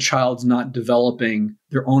that the child's not developing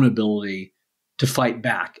their own ability to fight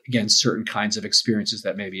back against certain kinds of experiences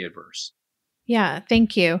that may be adverse. Yeah,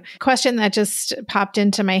 thank you. Question that just popped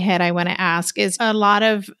into my head I want to ask is, a lot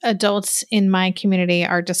of adults in my community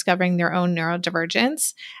are discovering their own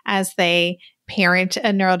neurodivergence as they parent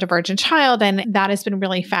a neurodivergent child. And that has been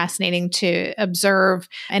really fascinating to observe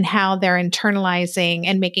and how they're internalizing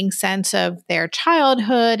and making sense of their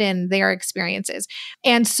childhood and their experiences.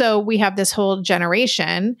 And so we have this whole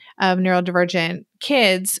generation of neurodivergent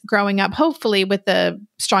kids growing up, hopefully with a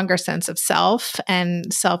stronger sense of self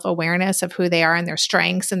and self-awareness of who they are and their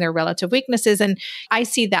strengths and their relative weaknesses. And I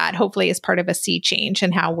see that hopefully as part of a sea change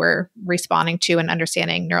in how we're responding to and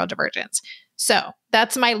understanding neurodivergence. So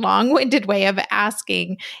that's my long-winded way of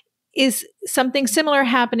asking, is something similar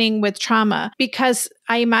happening with trauma? Because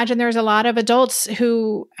I imagine there's a lot of adults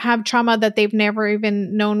who have trauma that they've never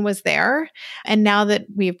even known was there. And now that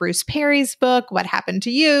we have Bruce Perry's book, What Happened to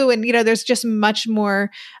You? And, there's just much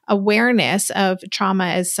more awareness of trauma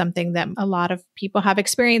as something that a lot of people have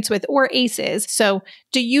experience with, or ACEs. So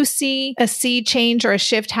do you see a sea change or a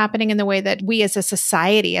shift happening in the way that we as a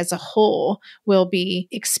society as a whole will be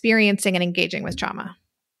experiencing and engaging with trauma?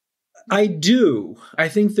 I do. I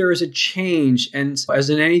think there is a change. And as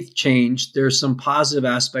in any change, there's some positive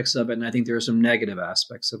aspects of it. And I think there are some negative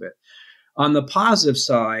aspects of it. On the positive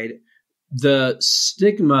side, the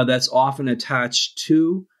stigma that's often attached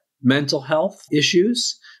to mental health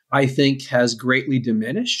issues, I think has greatly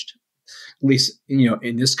diminished. At least,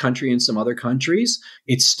 in this country and some other countries.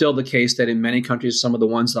 It's still the case that in many countries, some of the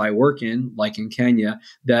ones that I work in, like in Kenya,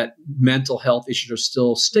 that mental health issues are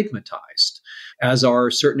still stigmatized, as are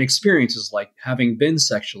certain experiences like having been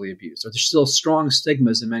sexually abused. There's still strong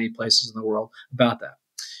stigmas in many places in the world about that.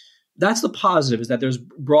 That's the positive, is that there's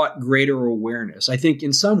brought greater awareness. I think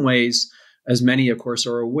in some ways, as many, of course,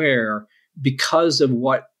 are aware, because of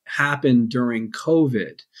what happened during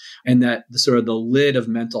COVID, and that the lid of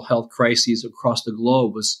mental health crises across the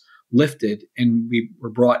globe was lifted and we were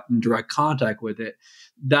brought in direct contact with it,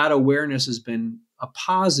 that awareness has been a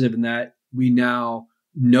positive in that we now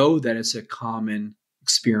know that it's a common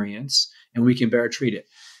experience and we can better treat it.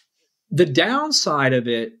 The downside of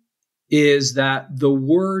it is that the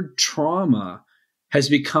word trauma has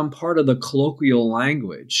become part of the colloquial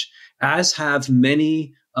language, as have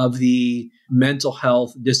many of the mental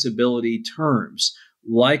health disability terms,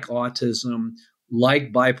 like autism,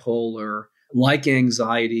 like bipolar, like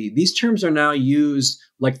anxiety. These terms are now used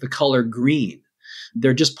like the color green.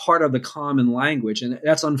 They're just part of the common language. And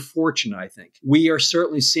that's unfortunate, I think. We are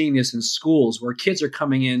certainly seeing this in schools where kids are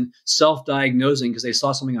coming in self-diagnosing because they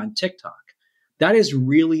saw something on TikTok. That is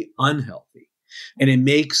really unhealthy. And it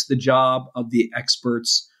makes the job of the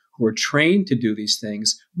experts who are trained to do these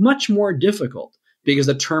things much more difficult, because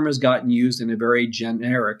the term has gotten used in a very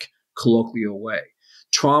generic, colloquial way.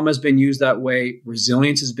 Trauma has been used that way.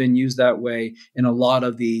 Resilience has been used that way. And a lot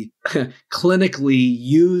of the clinically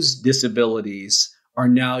used disabilities are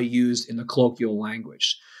now used in the colloquial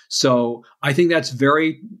language. So I think that's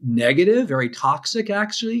very negative, very toxic,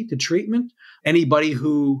 actually, to treatment. Anybody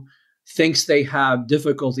who thinks they have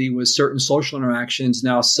difficulty with certain social interactions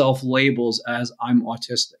now self-labels as I'm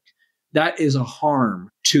autistic. That is a harm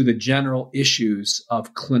to the general issues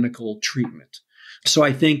of clinical treatment. So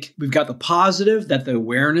I think we've got the positive that the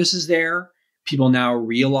awareness is there. People now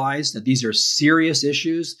realize that these are serious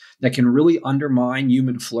issues that can really undermine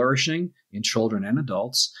human flourishing in children and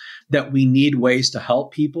adults, that we need ways to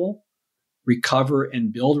help people recover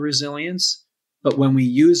and build resilience. But when we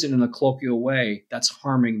use it in a colloquial way, that's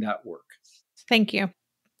harming that work. Thank you.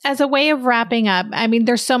 As a way of wrapping up,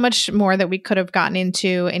 there's so much more that we could have gotten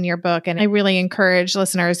into in your book. And I really encourage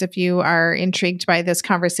listeners, if you are intrigued by this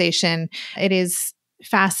conversation, it is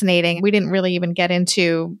fascinating. We didn't really even get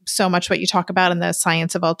into so much what you talk about in the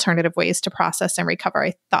science of alternative ways to process and recover.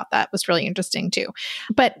 I thought that was really interesting too.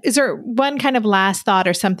 But is there one kind of last thought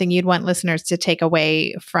or something you'd want listeners to take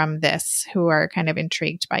away from this who are kind of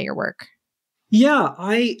intrigued by your work? Yeah,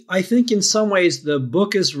 I think in some ways the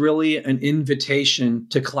book is really an invitation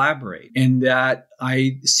to collaborate, and that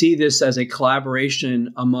I see this as a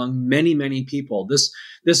collaboration among many, many people.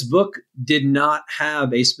 This book did not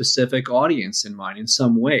have a specific audience in mind in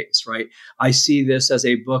some ways, right? I see this as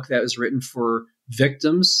a book that was written for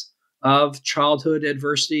victims of childhood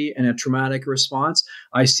adversity and a traumatic response.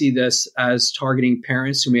 I see this as targeting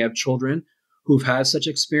parents who may have children who've had such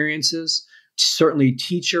experiences, certainly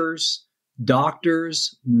teachers,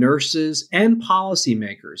 doctors, nurses, and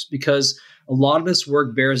policymakers, because a lot of this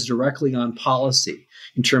work bears directly on policy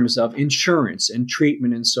in terms of insurance and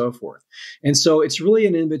treatment and so forth. And so it's really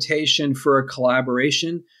an invitation for a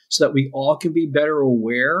collaboration so that we all can be better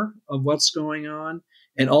aware of what's going on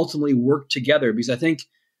and ultimately work together. Because I think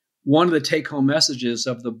one of the take-home messages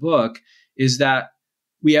of the book is that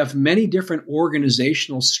we have many different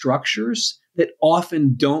organizational structures that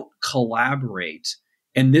often don't collaborate.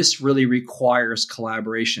 And this really requires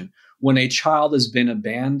collaboration. when a child has been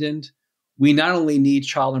abandoned, we not only need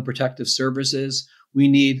child and protective services, we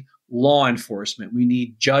need law enforcement, we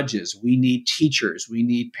need judges, we need teachers, we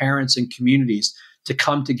need parents and communities to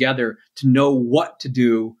come together to know what to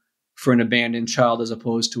do for an abandoned child as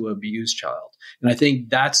opposed to an abused child. And I think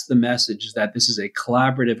that's the message, is that this is a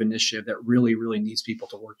collaborative initiative that really, really needs people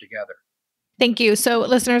to work together. Thank you. So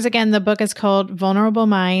listeners, again, the book is called Vulnerable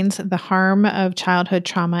Minds, The Harm of Childhood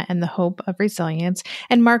Trauma and the Hope of Resilience.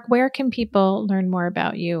 And Marc, where can people learn more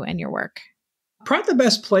about you and your work? Probably the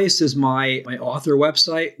best place is my author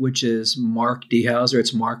website, which is Marc D. Hauser.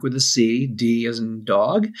 It's Marc with a C, D as in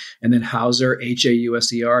dog, and then Hauser,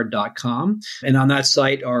 Hauser.com. And on that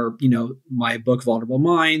site are, my book, Vulnerable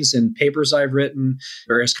Minds, and papers I've written,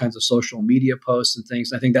 various kinds of social media posts and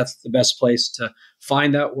things. I think that's the best place to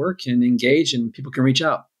find that work and engage, and people can reach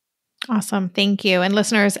out. Awesome. Thank you. And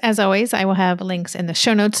listeners, as always, I will have links in the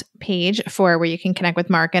show notes page for where you can connect with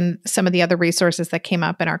Marc and some of the other resources that came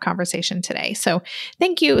up in our conversation today. So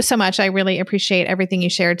thank you so much. I really appreciate everything you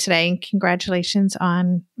shared today, and congratulations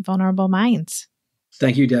on Vulnerable Minds.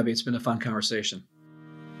 Thank you, Debbie. It's been a fun conversation.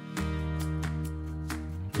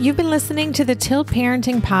 You've been listening to the Tilt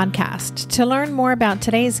Parenting Podcast. To learn more about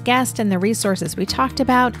today's guest and the resources we talked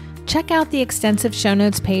about, check out the extensive show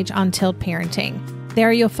notes page on Tilt Parenting.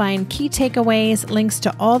 There you'll find key takeaways, links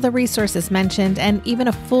to all the resources mentioned, and even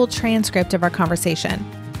a full transcript of our conversation.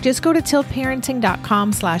 Just go to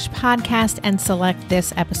tiltparenting.com/podcast and select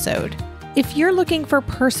this episode. If you're looking for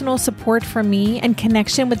personal support from me and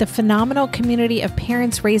connection with the phenomenal community of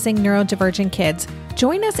parents raising neurodivergent kids,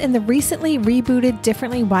 join us in the recently rebooted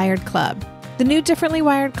Differently Wired Club. The new Differently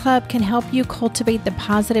Wired Club can help you cultivate the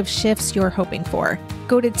positive shifts you're hoping for.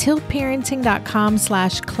 Go to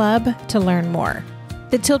tiltparenting.com/club to learn more.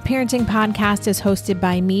 The Tilt Parenting Podcast is hosted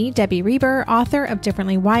by me, Debbie Reber, author of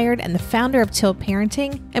Differently Wired and the founder of Tilt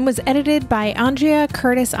Parenting, and was edited by Andrea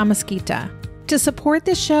Curtis Amasquita. To support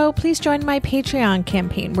this show, please join my Patreon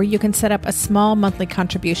campaign, where you can set up a small monthly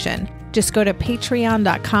contribution. Just go to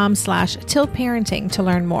patreon.com/tiltparenting to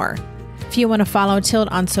learn more. If you want to follow Tilt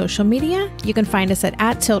on social media, you can find us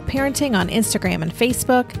at Tilt Parenting on Instagram and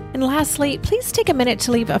Facebook. And lastly, please take a minute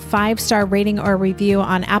to leave a 5-star rating or review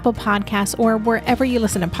on Apple Podcasts or wherever you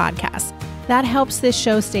listen to podcasts. That helps this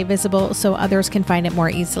show stay visible so others can find it more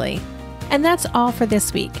easily. And that's all for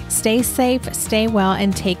this week. Stay safe, stay well,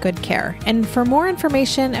 and take good care. And for more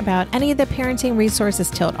information about any of the parenting resources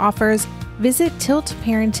Tilt offers, visit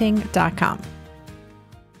tiltparenting.com.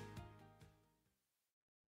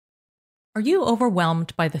 Are you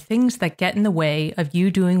overwhelmed by the things that get in the way of you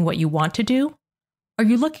doing what you want to do? Are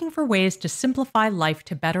you looking for ways to simplify life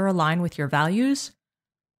to better align with your values?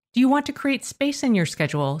 Do you want to create space in your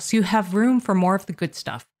schedule so you have room for more of the good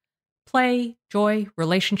stuff? Play, joy,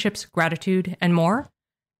 relationships, gratitude, and more?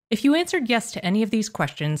 If you answered yes to any of these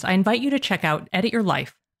questions, I invite you to check out Edit Your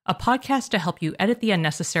Life, a podcast to help you edit the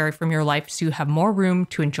unnecessary from your life so you have more room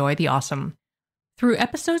to enjoy the awesome. Through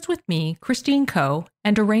episodes with me, Christine Coe,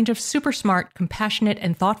 and a range of super smart, compassionate,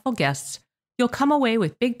 and thoughtful guests, you'll come away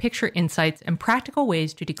with big picture insights and practical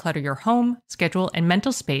ways to declutter your home, schedule, and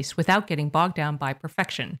mental space without getting bogged down by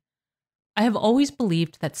perfection. I have always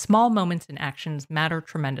believed that small moments and actions matter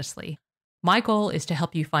tremendously. My goal is to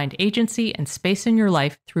help you find agency and space in your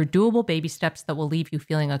life through doable baby steps that will leave you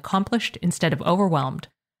feeling accomplished instead of overwhelmed.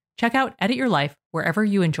 Check out Edit Your Life wherever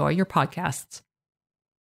you enjoy your podcasts.